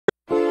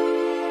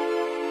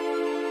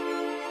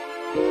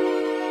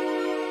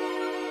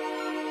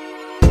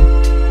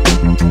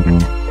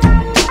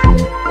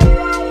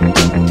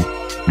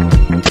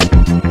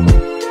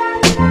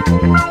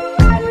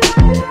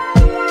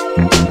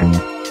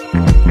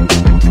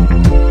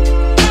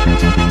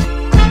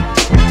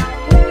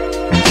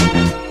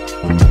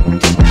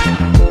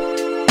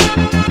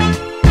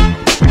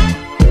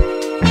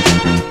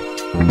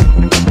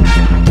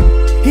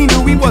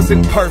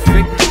Wasn't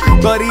perfect,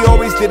 but he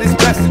always did his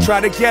best to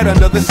try to get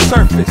under the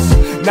surface.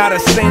 Not a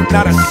saint,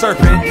 not a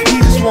serpent. He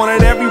just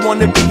wanted everyone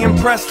to be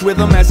impressed with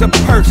him as a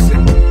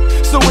person.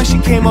 So when she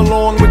came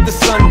along with the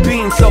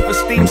sunbeam,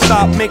 self-esteem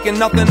stopped making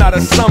nothing out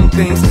of some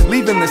things.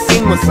 Leaving the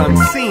scene was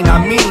unseen.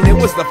 I mean, it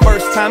was the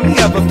first time he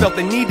ever felt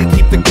the need to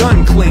keep the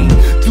gun clean.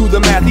 Do the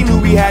math, he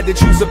knew he had to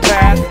choose a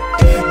path.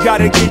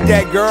 Gotta get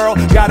that girl,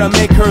 gotta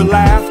make her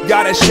laugh.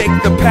 Gotta shake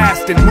the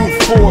past and move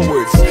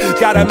forwards.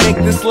 Gotta make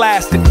this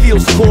last, it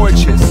feels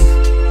gorgeous.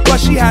 But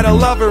she had a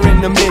lover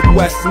in the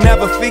Midwest,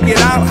 never figured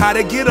out how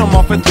to get him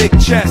off a thick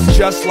chest.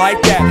 Just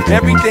like that,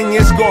 everything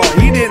is gone.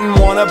 He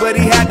didn't wanna, but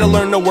he had to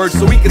learn the words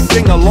so he could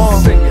sing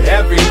along.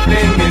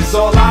 Everything is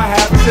all I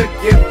have to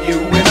give you,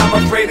 and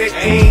I'm afraid it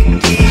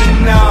ain't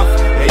enough.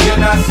 And you're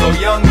not so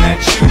young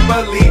that you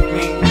believe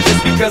me,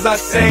 just because I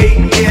say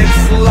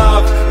it's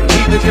love. And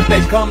even if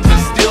they come to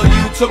steal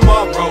you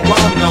tomorrow,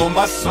 I'll know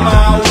my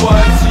smile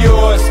was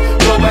yours.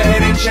 Go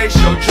ahead and chase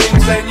your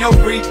dreams and your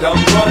freedom.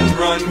 Run,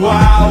 run,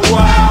 wild,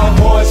 wild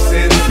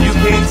horses. You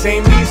can't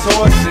tame these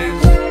horses.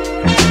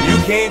 You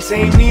can't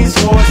tame these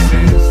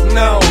horses.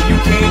 No, you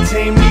can't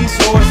tame these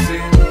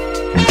horses.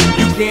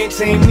 You can't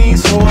tame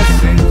these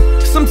horses.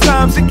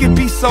 Sometimes it can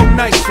be so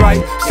nice,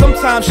 right?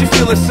 Sometimes she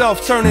feel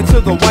herself turn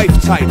into the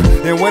wife type.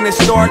 And when it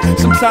starts,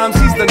 sometimes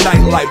he's the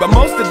nightlight. But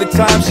most of the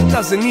time she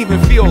doesn't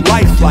even feel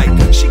lifelike.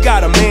 She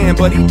got a man,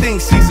 but he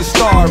thinks he's a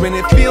star, and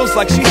it feels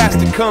like she has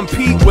to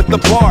compete with the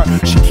bar.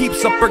 She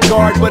keeps up her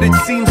guard, but it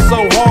seems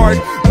so hard.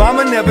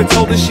 Mama never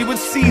told her she would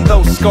see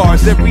those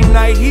scars. Every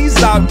night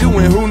he's out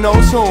doing who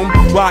knows whom,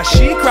 while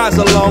she cries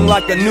along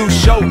like a new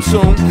show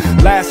tune.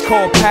 Last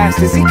call passed,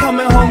 is he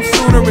coming home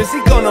soon, or is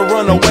he gonna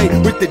run away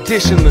with the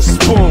dish and the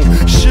spoon?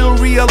 She'll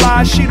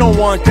realize she don't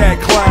want that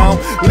clown.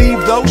 Leave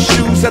those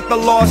shoes at the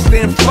lost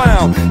and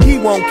found. He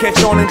won't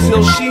catch on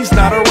until she's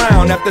not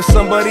around, after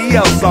somebody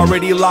else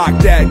already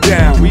locked that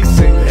down. We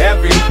sing,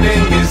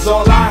 everything is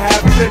all I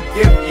have to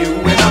give you,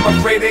 and I'm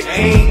afraid it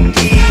ain't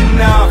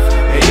enough.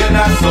 And you're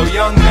not so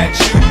young that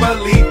you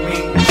believe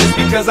me, just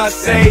because I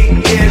say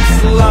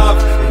it's love.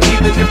 And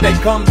even if they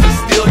come to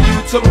steal you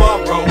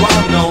tomorrow,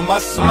 I'll know my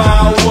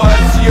smile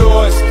was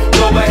yours.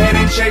 Go ahead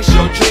and chase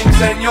your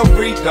dreams and your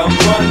freedom.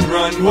 Run,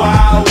 run,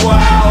 wild,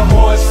 wild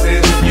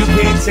horses. You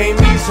can't tame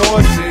these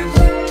horses.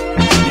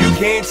 You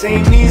can't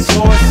tame these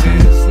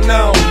horses.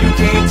 No, you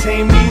can't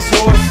tame these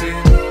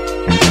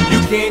horses. You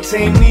can't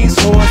tame these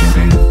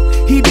horses.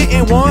 He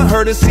didn't want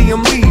her to see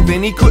him leave,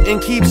 and he couldn't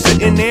keep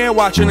sitting there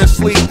watching her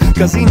sleep,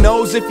 cause he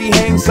knows if he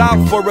hangs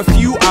out for a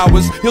few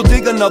hours, he'll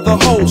dig another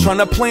hole trying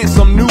to plant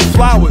some new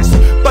flowers.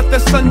 But the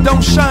sun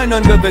don't shine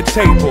under the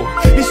table.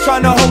 He's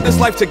trying to hold his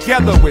life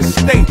together with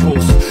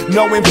staples.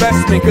 No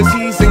investment cause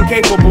he's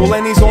incapable,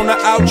 and he's on the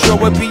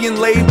outro of being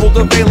labeled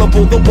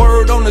available. The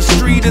word on the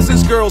street is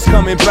his girl's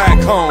coming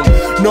back home.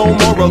 No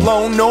more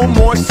alone, no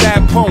more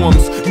sad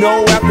poems,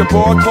 no after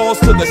bar calls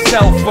to the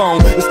cell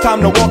phone. It's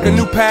time to walk a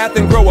new path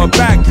and grow a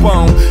backbone.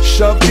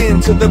 Shoved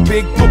into the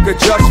big book of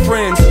just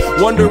friends,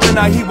 wondering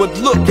how he would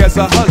look as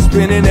a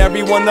husband. And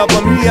every one of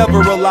them he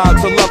ever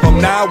allowed to love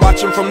him. Now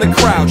watch him from the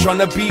crowd, trying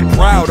to be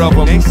proud of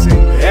him. They sing,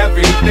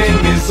 everything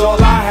is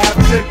all I have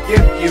to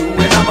give you,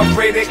 and I'm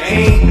afraid it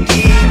ain't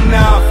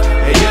enough.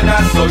 And you're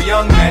not so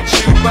young that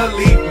you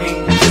believe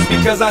me, just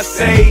because I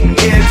say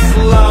it's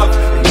love.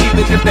 And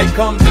even if they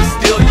come to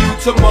steal you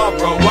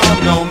tomorrow,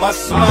 I'll know my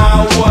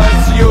smile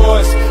was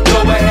yours.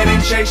 Go ahead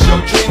and chase your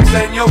dreams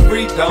and your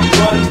freedom.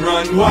 Run,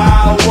 run,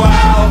 wild,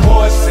 wild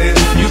horses.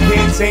 You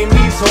can't tame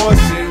these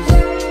horses.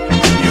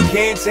 You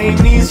can't tame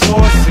these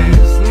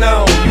horses.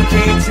 No, you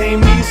can't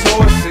tame these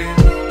horses.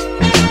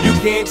 You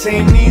can't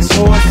tame these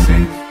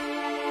horses.